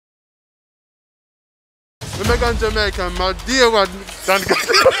Jamaican Jamaican, my dear one.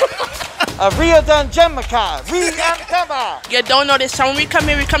 A real done Jamaica, we am cover. You don't know this song. When we come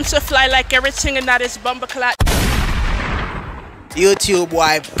here, we come to fly like everything and that is bumbleclot. YouTube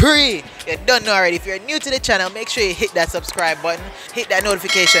wipe pre. You don't know already. If you're new to the channel, make sure you hit that subscribe button, hit that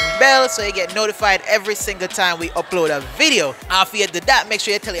notification bell so you get notified every single time we upload a video. After you do that, make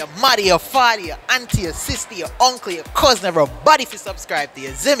sure you tell your mother, your father, your auntie, your sister, your uncle, your cousin, everybody to subscribe to you,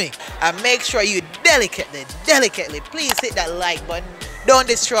 Zimmy. And make sure you delicately, please hit that like button. Don't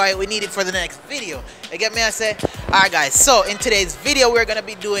destroy it, we need it for the next video. You get me, I say? Alright guys, so in today's video we're gonna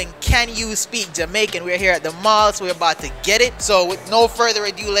be doing Can You Speak Jamaican? We're here at the mall, so we're about to get it. So with no further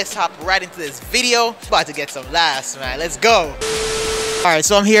ado, let's hop right into this video. About to get some laughs, man. Let's go. Alright,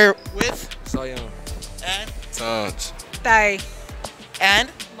 so I'm here with Soyon and Touch Thai.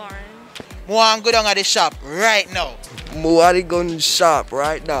 and Lauren. I'm good on at the shop right now. Muwadi gun shop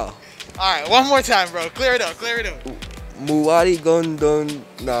right now. Alright, one more time, bro. Clear it up. Muwadi gun done.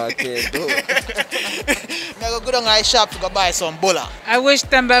 Nah, I can't do it. I go good on at the shop to go buy some bulla. I wish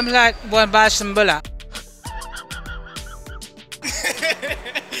them like one buy some bulla.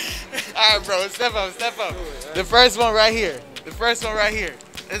 Alright, bro, step up. The first one right here.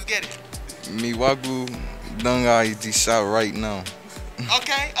 Let's get it. Miwagu done got the shop right now.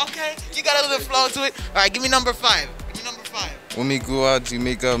 Okay. You got a little flow to it. Alright, give me number 5. When me go out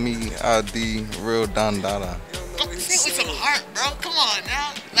Jamaica, me out the real dandada. Sing with some heart, bro. Come on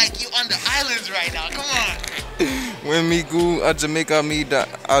now. Like you on the islands right now. Come on. When me go out Jamaica, me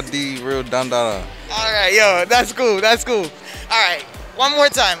out the real dandada. Alright, yo, that's cool. Alright, one more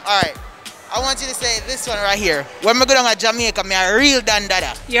time. Alright. I want you to say this one right here. When me go down to Jamaica, me a real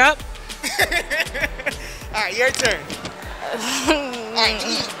dandada. Yep. Alright, your turn. Alright, give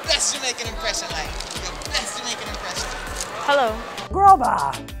me your best Jamaican impression, Hello. Girl,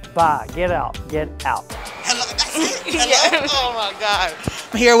 bye. Get out. Hello, that's it? Hello? Oh my God.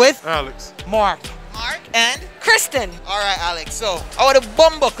 I'm here with Alex. Mark and Kristen. Alright, Alex. So, I want a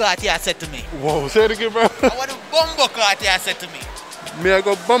bumbo clot you said to me. Whoa, say it again, bro. I want a bumbo clot you said to me. Me, I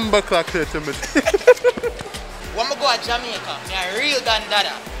go bumba clock here to me. When I go to Jamaica, me a real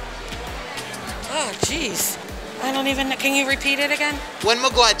dandada. Oh, jeez. I don't even. Can you repeat it again? When I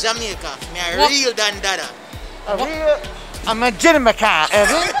go to Jamaica, me a real dandada. I'm a Jamaica.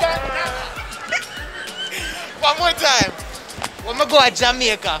 One more time. When I go to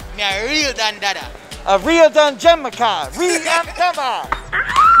Jamaica, me a real dandada. A real done Jamaica, we am cover.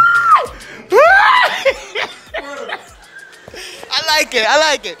 I like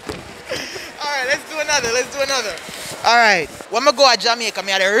it. Alright, let's do another. Alright, when I go to Jamaica,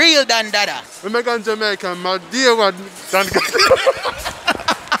 me a the real dandada. Jamaican Jamaican, my dear one.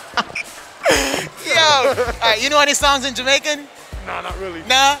 Yo! Alright, you know any songs in Jamaican? Nah, not really.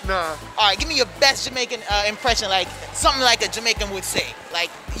 Nah? Nah. Alright, give me your best Jamaican impression, like something like a Jamaican would say. Like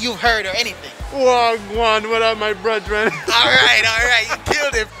you've heard or anything. Wagwan, what up, my brethren? Alright, you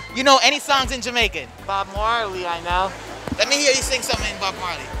killed it. You know any songs in Jamaican? Bob Marley, I know. Let me hear you sing something in Bob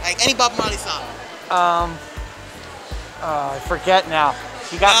Marley. Like any Bob Marley song. I forget now.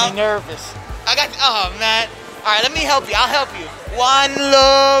 You got me nervous. Oh man. Alright, let me help you. I'll help you.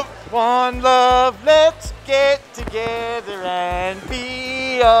 One love, let's get together and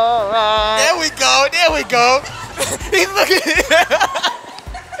be alright. There we go. He's looking.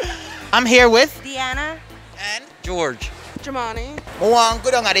 I'm here with Deanna. and George. Jamani. I'm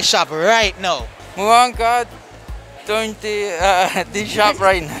good on at the shop right now. Muwang got turn the shop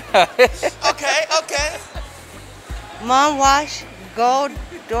right now. Okay. Mom, wash, go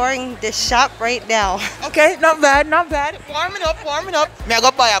during the shop right now. Okay, not bad. Warming up. Me I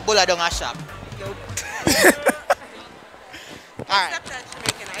go buy a bulla down a shop. Alright. I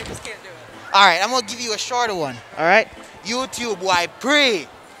just can't do it. Alright, I'm gonna give you a shorter one. Alright? YouTube why pre.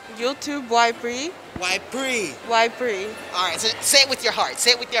 YouTube, why pre? Why pre. Why pre? Alright, so say it with your heart.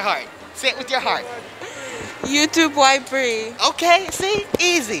 YouTube, why pre? Okay, see?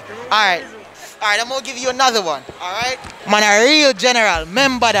 Easy. Alright, I'm gonna give you another one. Alright? Man, a real general,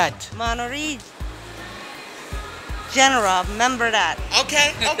 remember that. Monterey General, remember that.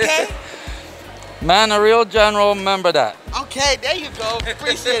 Okay. Man, a real general, remember that. Okay, there you go.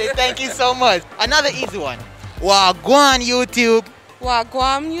 Appreciate it. Thank you so much. Another easy one. Wagwan YouTube.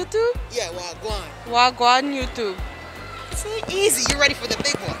 Wagwan YouTube? Yeah, Wagwan. Wagwan YouTube. See, easy. You ready for the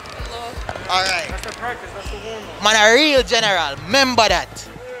big one? Hello. All right. That's the practice, that's the warm-up. Man, a real general. Remember that.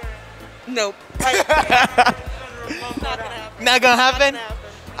 Nope. Not gonna happen?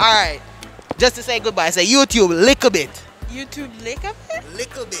 All right. Just to say goodbye, say YouTube lick a bit. YouTube lick a bit?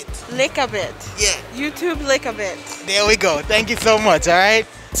 Lick a bit. Lick a bit. Yeah. YouTube lick a bit. There we go. Thank you so much. All right.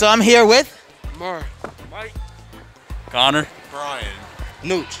 So I'm here with Mark. Mike. Connor. Brian.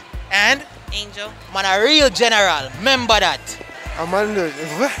 Nooch. And Angel. man a real general. Remember that. Amanda.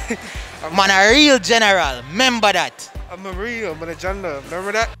 Man a real general. Remember that. I'm a real, I'm an agenda.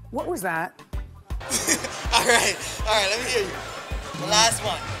 Remember that? What was that? All right, let me hear you. The last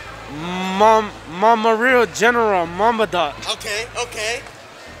one. Mama real general, Mama dot. Okay.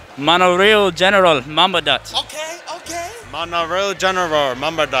 Man a real general. Mamba that. Okay. Man a real general.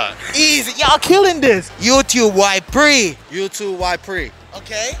 Remember that. Easy. Y'all killing this. YouTube why pre. YouTube why pre.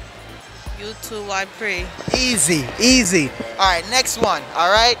 Okay. You too, I pray. Easy. All right, next one. All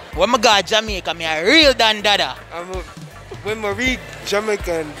right. When my God Jamaica, me a real dandada. When Marie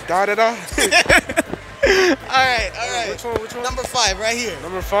Jamaican da da da. All right. Which one? Number 5 right here.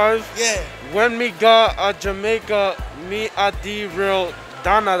 Number 5. Yeah. When me got a Jamaica, me a the real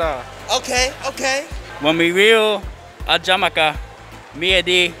Danada. Okay. When we real a Jamaica, me a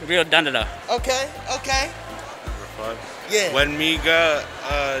the real dandada. Okay. Number 5. Yeah. When me got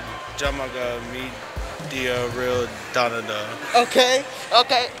Jamaica, me the real Danada. Okay.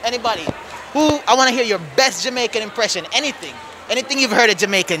 Anybody? Who? I want to hear your best Jamaican impression. Anything you've heard a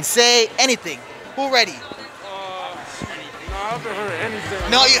Jamaican say. Anything. Who ready? No, I haven't heard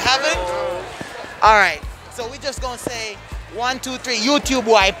anything. No, you haven't? All right. So we just gonna say 1, 2, 3. YouTube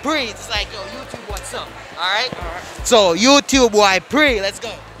why pre. It's like yo, YouTube what's up? All right. So YouTube why pre. Let's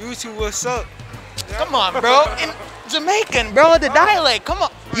go. YouTube, what's up? Come on, bro. In Jamaican, bro. The dialect. Come on.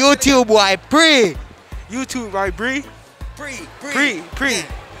 YouTube why pre. YouTube, right, Bree? Pre. Pre.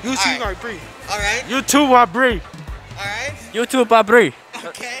 YouTube, Alright. right, Bree. All right. YouTube, right, Bree. All right. YouTube Abri.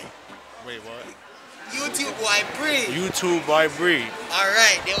 Okay. Wait, what? YouTube why pre. YouTube by Bree. All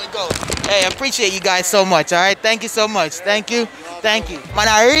right, there we go. Hey, I appreciate you guys so much. All right, thank you so much. Thank you. Man,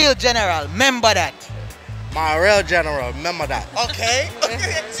 a real general. Remember that. My real general. Remember that. Okay.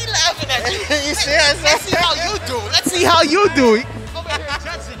 She laughing at you. You see what I'm saying? Let's see how you do. Let's see how you do. Over here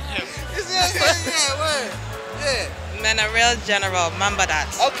judging him. You see what I'm saying? Yeah. Man, a real general. Remember that.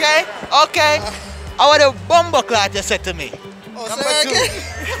 Okay. I want a bumper clot you said to me. Number 2.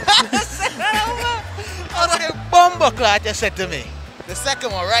 I want a bumper clot you said to me. The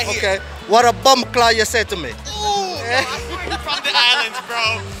second one right here. Okay. What a bum claw you said to me. Ooh, I swear you're from the islands,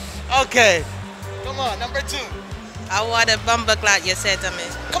 bro. Okay. Come on, number 2. I want a bumper clot you said to me.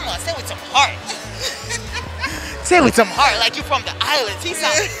 Come on, say with some heart. Say with some heart, like you from the islands. He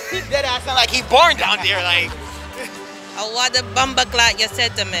dead ass sound like he born down there, like. I want a bumper clot you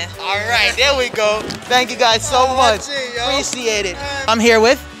said to me. All right, there we go. Thank you guys so much. Appreciate it. I'm here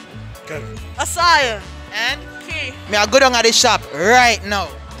with Asaya. and me I go down at the shop right now.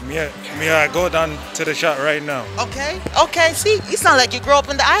 Me I go down to the shop right now. Okay. See, you sound like you grew up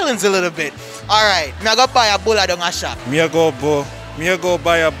in the islands a little bit. All right, me I go buy a bulla down at shop. Me I go buy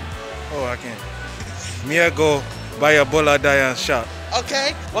a bulla daya shop.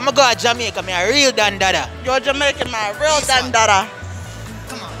 Okay. When I go to Jamaica, me a real dandada. You're Jamaican, man. Real This one. dandada.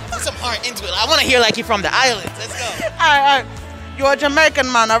 Come on, put some heart into it. I want to hear like you from the islands. Let's go. Alright. You're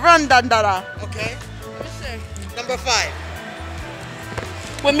Jamaican, man. I run dandada. Okay. Number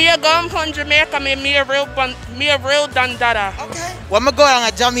 5. When me a gone from Jamaica, me a real dandada. Okay. When I go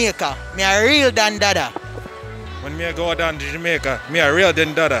to Jamaica, me a real dandada. When me I go down to Jamaica, me a real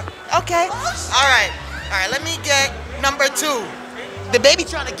dandada. Okay. All right. Let me get number 2. The baby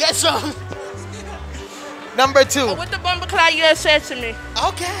trying to get some. Number 2. What the bumper cloud you said to me?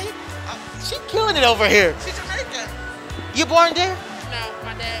 Okay. She killing it over here. She's Jamaican. You born there? No,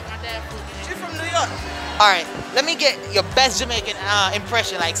 my dad She's from New York. All right. Let me get your best Jamaican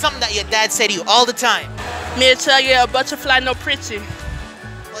impression, like something that your dad said to you all the time. Me tell you a butterfly no pretty.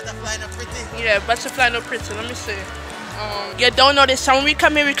 Butterfly no pretty. Yeah, butterfly no pretty. Let me see. You don't know this. When we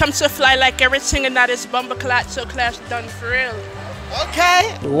come to fly like everything and that is bumper clot, so class done for real.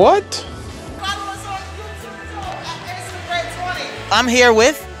 Okay. What? Follow us on YouTube at Grade 20. I'm here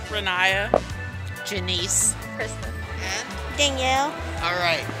with Renaya. Janice. and Danielle. all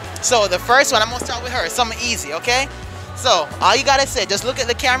right. So the first one, I'm gonna start with her. Something easy, okay? So all you gotta say, just look at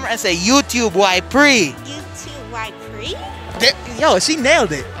the camera and say YouTube why pre. You too, white free. Yo, she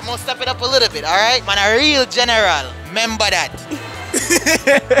nailed it. I'm gonna step it up a little bit, all right? Man, a real general. Remember that.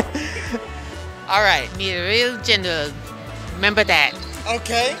 All right. Me a real general. Remember that.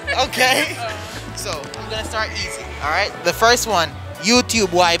 Okay. So I'm gonna start easy. All right. The first one,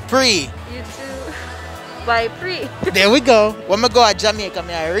 YouTube why pre. You too. Why pre? There we go. When I go to Jamaica,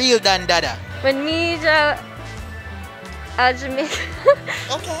 me a real dandada. When me Jamaica,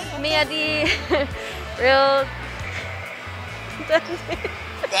 Okay. me a the real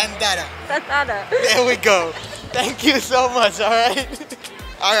Dandada. dandada. There we go. Thank you so much. All right.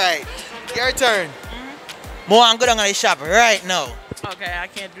 All right. Your turn. More, I'm going to the shop right now. Okay, I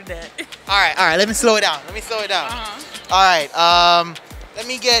can't do that. Alright, let me slow it down. Alright, let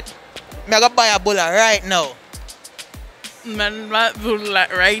me get, I'm going to buy a bullet right now. Man, not bullet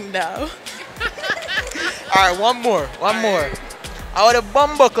right now. Alright, one more. I want a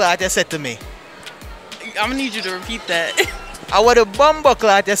bumbo cloth you said to me. I'm gonna need you to repeat that. I want a bumbo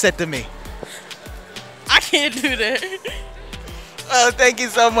cloth you said to me. I can't do that. Oh, thank you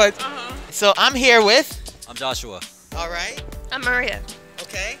so much. So I'm here with. I'm Joshua. Alright. I'm Maria.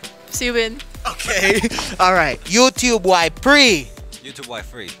 Okay. Siwin. Okay. Alright. YouTube why pre. YouTube why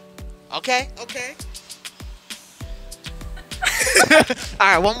free. Okay.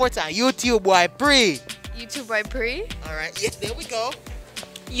 Alright, one more time. YouTube why pre. YouTube by Pre. Alright, yeah, there we go.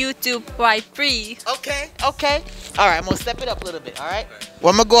 YouTube by Pre. Okay. Alright, I'm gonna step it up a little bit, alright?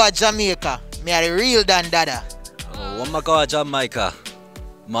 When I go to Jamaica, me are the real Dan Dada. Oh, one mako Jamaica.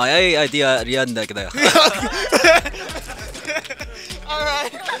 My idea rianda kada.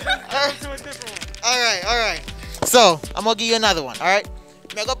 Alright. So, I'm gonna give you another one, alright?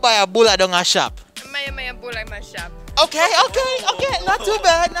 Me go buy a bullet down a shop. Maya bullet my shop. Okay. Not too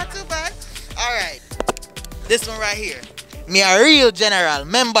bad. Alright. This one right here. Me a real general.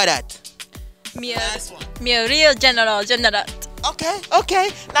 Remember that. Me Last one. a real general. Okay.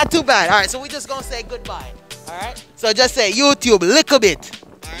 Not too bad. Alright, so we just gonna say goodbye. Alright? So just say YouTube little bit.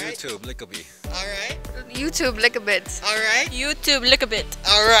 Alright? YouTube Lickaby. Alright? YouTube lick a bit. Alright? YouTube lick a bit.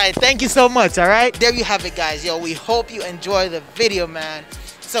 Alright, thank you so much, alright? There you have it, guys. Yo, we hope you enjoy the video, man.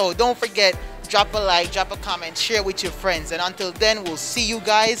 So don't forget, drop a like, drop a comment, share with your friends. And until then, we'll see you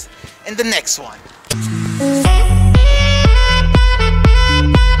guys in the next one.